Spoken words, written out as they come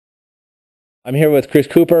I'm here with Chris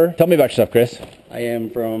Cooper. Tell me about yourself, Chris. I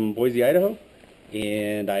am from Boise, Idaho,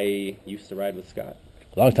 and I used to ride with Scott.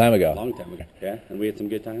 A long time ago. A long time ago, yeah, and we had some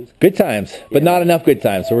good times. Good times, but not enough good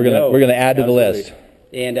times, so we're gonna add to the list.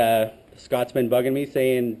 And Scott's been bugging me,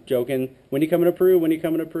 saying, joking, when you coming to Peru? When you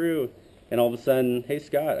coming to Peru? And all of a sudden, hey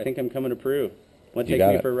Scott, I think I'm coming to Peru. Want to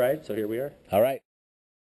take me for a ride? So here we are. All right.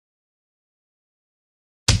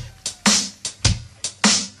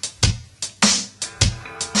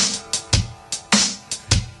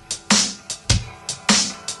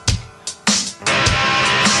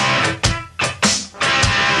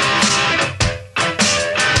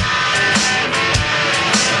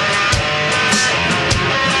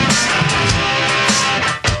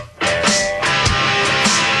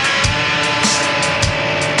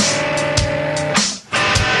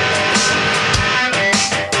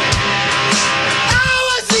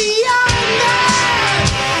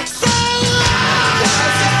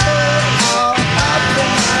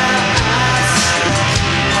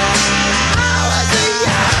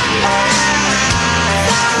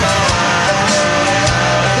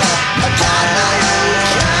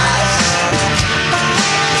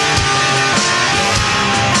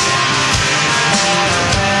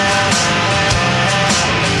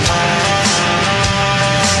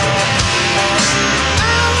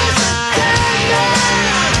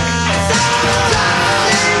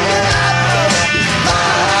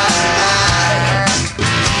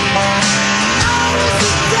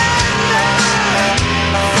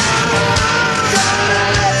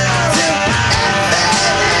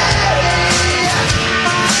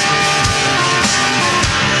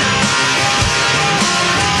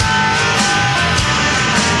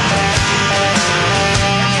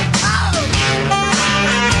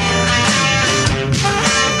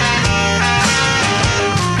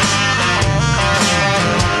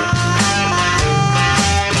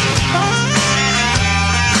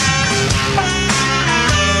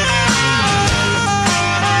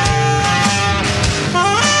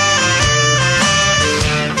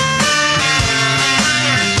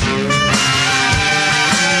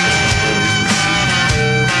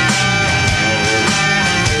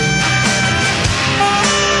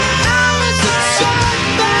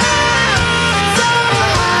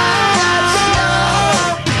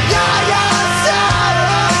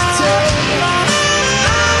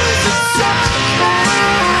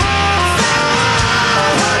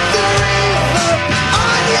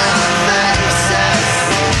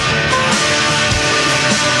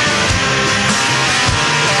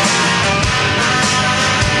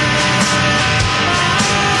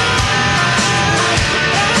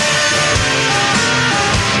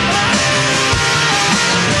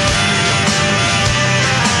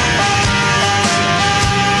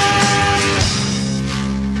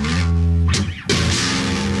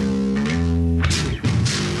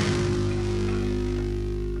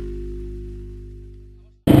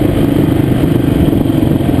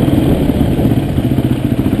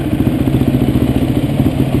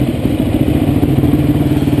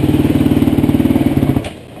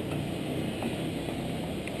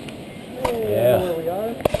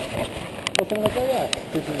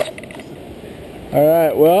 All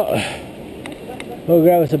right, well, we'll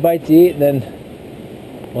grab us a bite to eat and then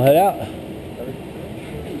we'll head out.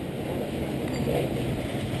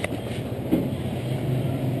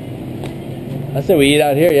 I said we eat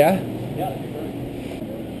out here, yeah? Yeah.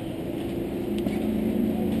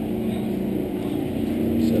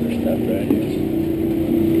 Center stuff right here.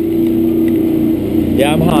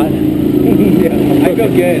 Yeah, I'm hot. Yeah, I feel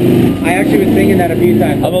good. I actually was thinking that a few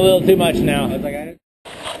times. I'm a little too much now. I was like,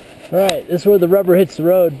 Alright, this is where the rubber hits the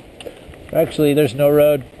road. Actually, there's no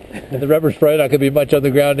road. The rubber's probably not going to be much on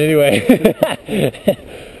the ground anyway.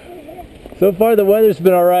 So far the weather's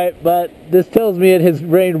been alright, but this tells me it has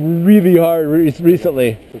rained really hard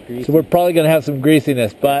recently. So we're probably going to have some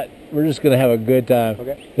greasiness, but we're just going to have a good time.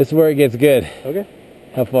 Okay. This is where it gets good. okay.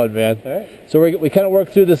 Have fun, man. All right. So we kind of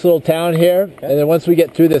work through this little town here, and then once we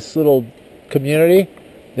get through this little community,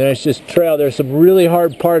 then it's just trail. There's some really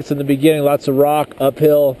hard parts in the beginning, lots of rock,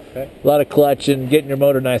 uphill, a lot of clutch, and getting your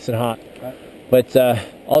motor nice and hot. But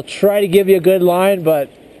I'll try to give you a good line, but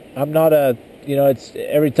I'm not a, you know, it's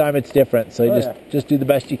every time it's different. So just do the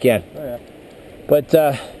best you can. But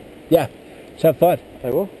yeah, just have fun. I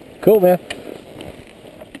will. Cool, man.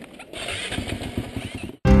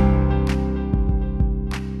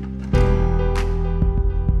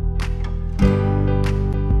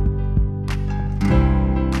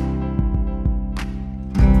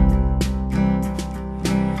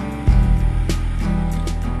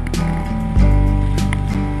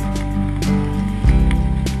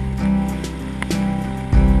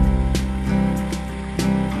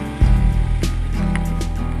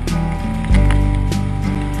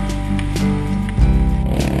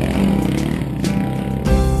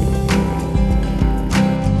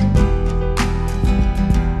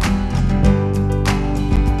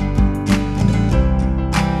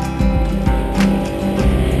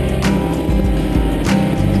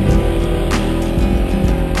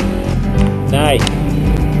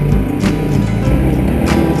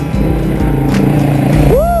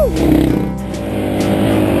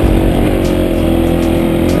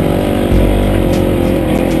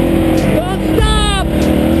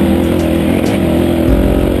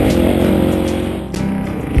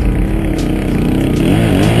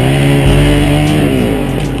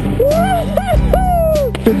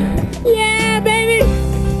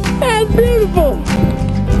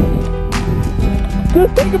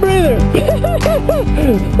 brother.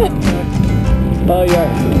 Oh, yeah.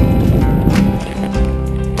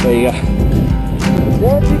 There you go.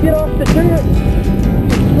 Once you get off the dirt,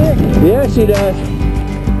 it's slick. Yeah, she does.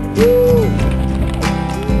 Woo.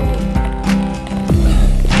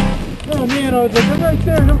 Oh man, I was like, I'm right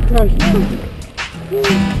there, don't crush.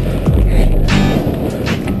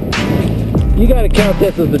 You gotta count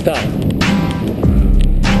this as the top.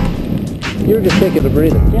 You were just taking a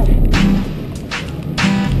breather. Yeah.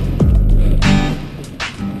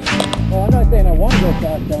 Well, I'm not saying I want to go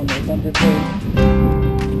fast down this, I'm just saying.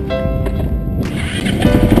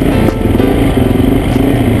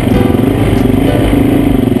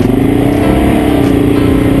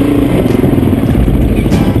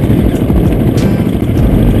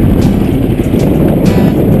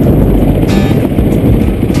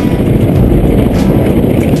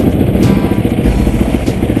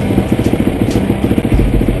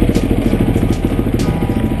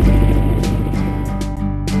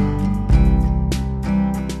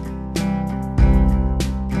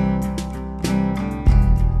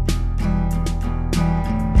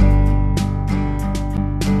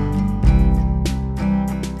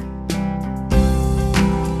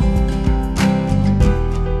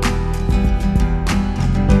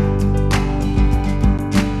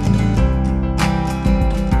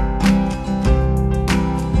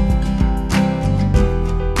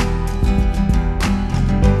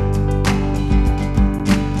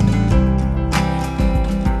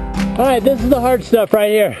 All right, this is the hard stuff right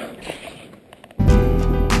here.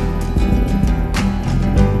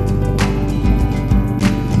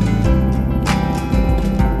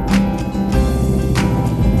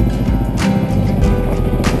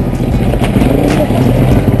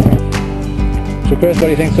 So Chris, what do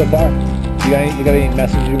you think so far? You got any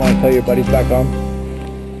messages you want to tell your buddies back home?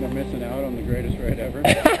 They're missing out on the greatest ride ever.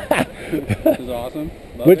 This is awesome.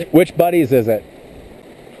 Which buddies is it?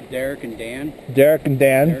 Derek and Dan. Derek and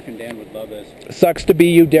Dan. Derek and Dan would love this. Sucks to be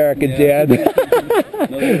you, Derek and Dan. No,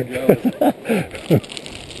 they're jealous.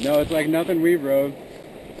 No, it's like nothing we rode.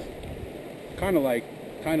 Kind of like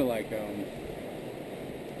Stanley.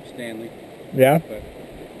 Yeah. But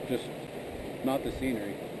just not the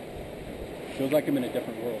scenery. Feels like I'm in a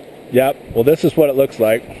different world. Yep. Well, this is what it looks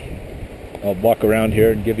like. I'll walk around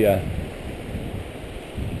here and give you a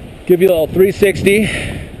little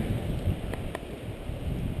 360.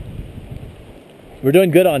 We're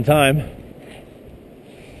doing good on time.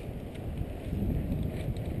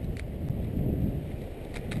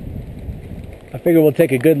 I figure we'll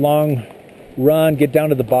take a good long run, get down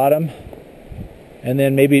to the bottom, and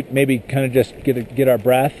then maybe kind of just get our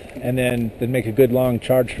breath, and then make a good long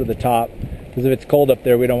charge for the top. Because if it's cold up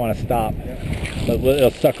there, we don't want to stop. Yeah. But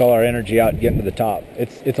it'll suck all our energy out getting to the top.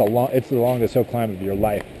 It's the longest hill climb of your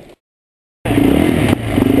life.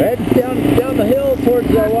 Right down the hill towards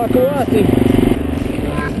Wakawasi.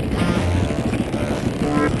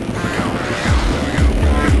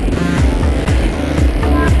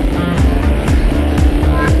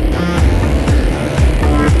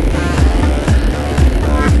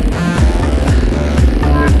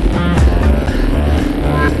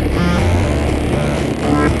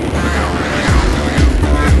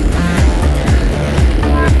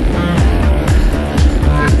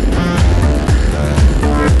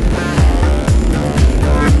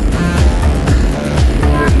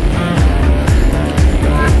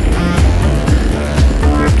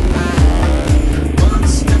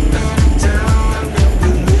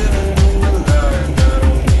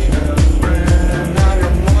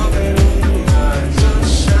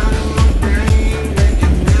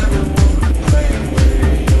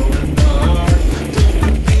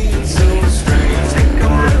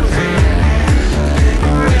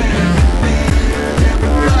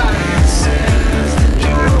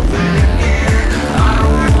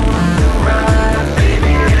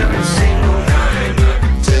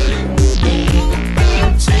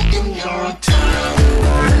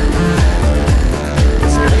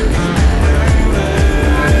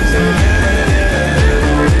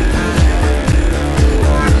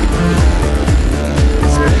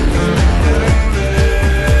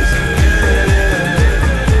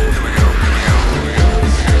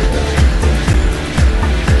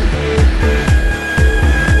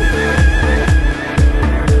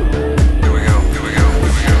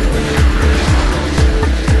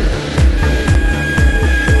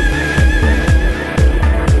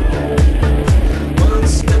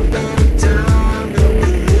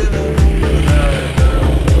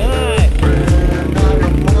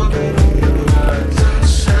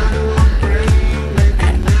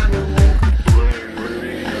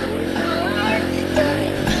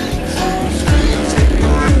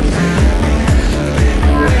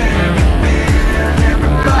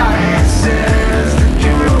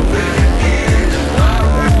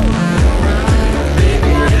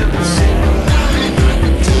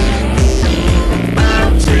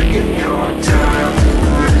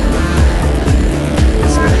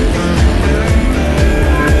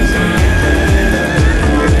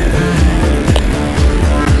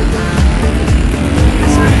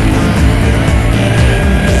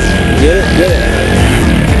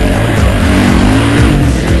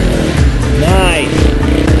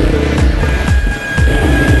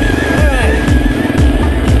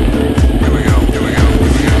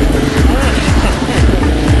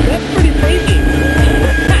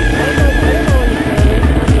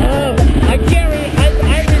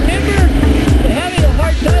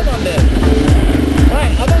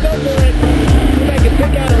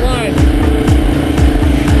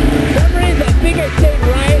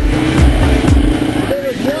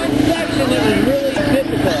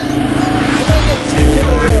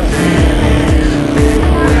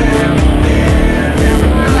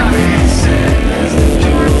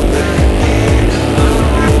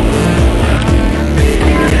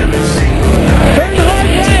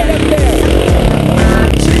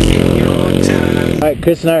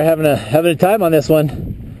 Chris and I are having a time on this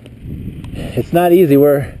one. It's not easy.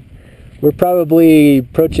 We're probably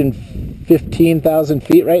approaching 15,000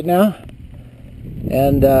 feet right now,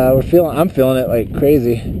 and I'm feeling it like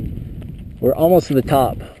crazy. We're almost to the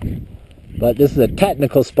top, but this is a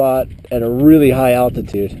technical spot at a really high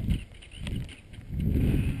altitude.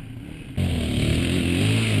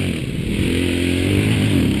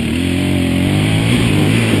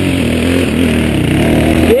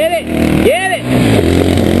 Get it! Get it!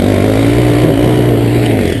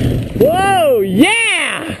 Whoa!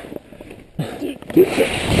 Yeah!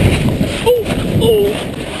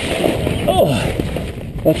 Oh!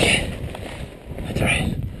 Okay. That's all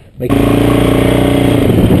right.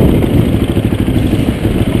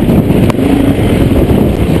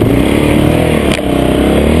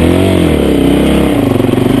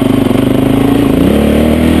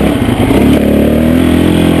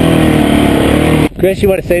 Chris, you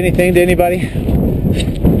want to say anything to anybody?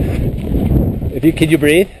 Could you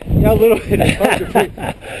breathe? Yeah, a little bit. It's hard to breathe.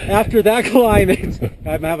 After that climb,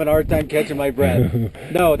 I'm having a hard time catching my breath.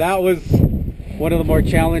 No, that was one of the more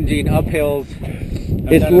challenging uphills.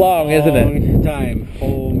 It's long, isn't it? Long time.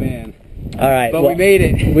 Oh man. All right. But we made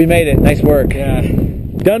it. We made it. Nice work. Yeah.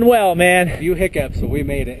 Done well, man. A few hiccups, but we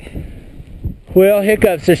made it. Well,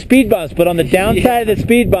 hiccups are speed bumps, but on the downside of the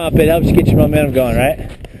speed bump, it helps you get your momentum going,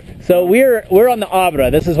 right? So we're on the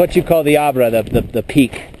Abra. This is what you call the Abra, the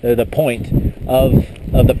peak, the point of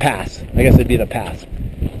the pass. I guess it'd be the pass.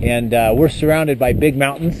 And we're surrounded by big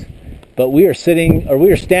mountains, but we are standing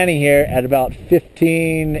here at about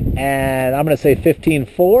 15, and I'm going to say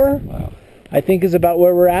 15.4. Wow. I think is about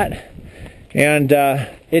where we're at. And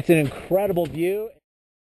it's an incredible view.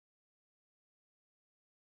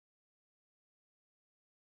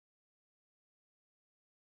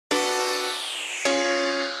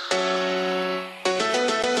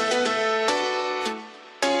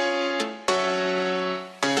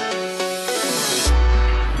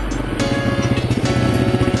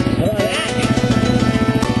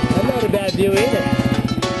 View either.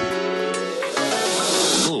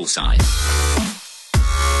 Bullseye.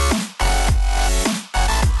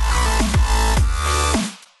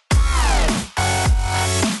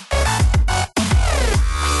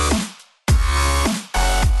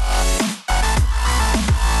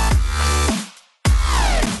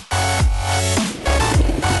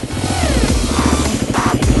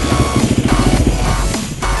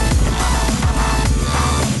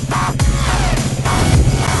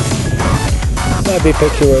 Might be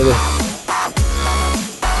picture worthy.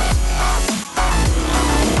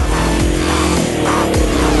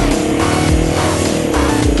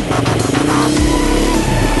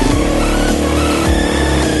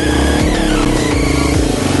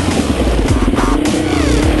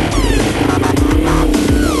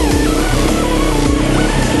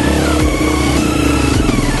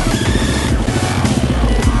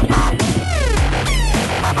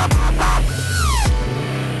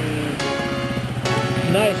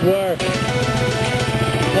 Nice work.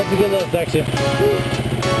 That's a good little section.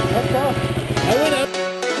 That's tough. I went up.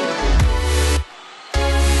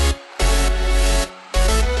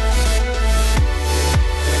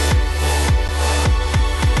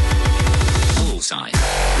 Bullseye.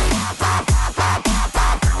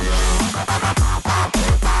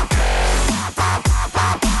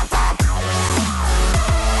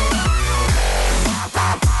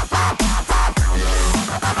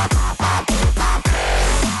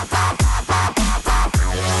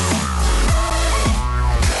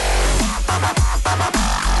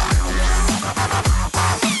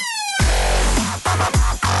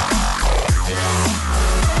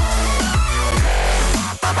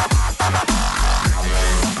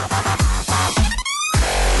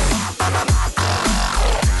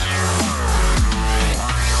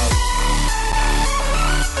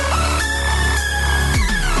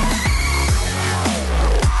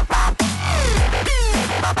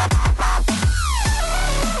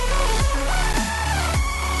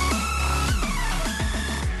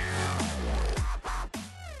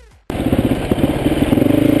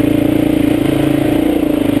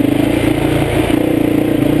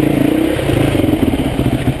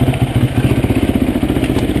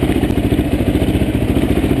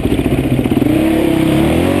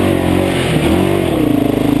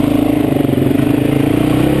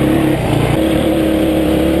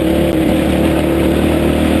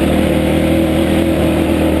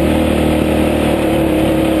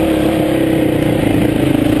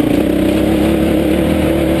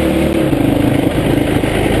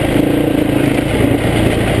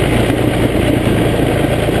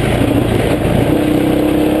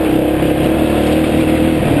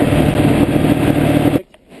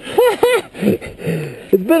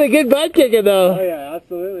 It's been a good butt kicking though. Oh yeah,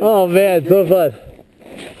 absolutely. Oh man, so fun.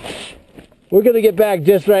 We're gonna get back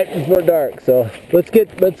just right before dark, so let's get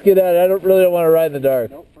at it. I don't want to ride in the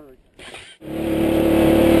dark. Nope, perfect.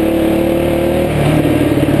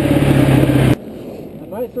 I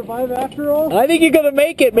might survive after all. I think you're gonna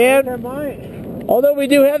make it, man. I might. Although we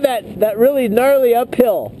do have that really gnarly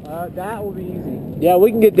uphill. That will be easy. Yeah, we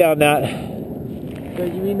can get down that. So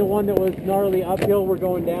you mean the one that was gnarly uphill? We're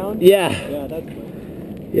going down. Yeah. Yeah, that's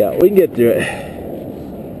good. Yeah, we can get through it.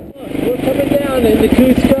 We're coming down into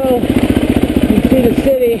Cusco. You can see the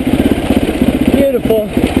city. Beautiful.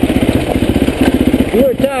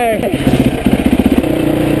 We're tired.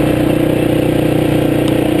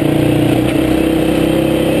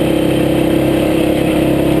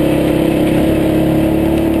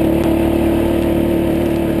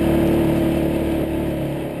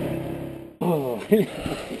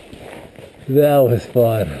 That was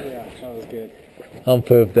fun. Yeah, that was good. I'm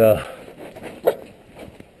pooped though.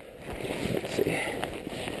 Let's see.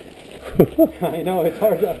 I know, it's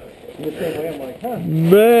hard to, in the same way, I'm like, huh.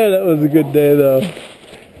 Man, that was a good day though.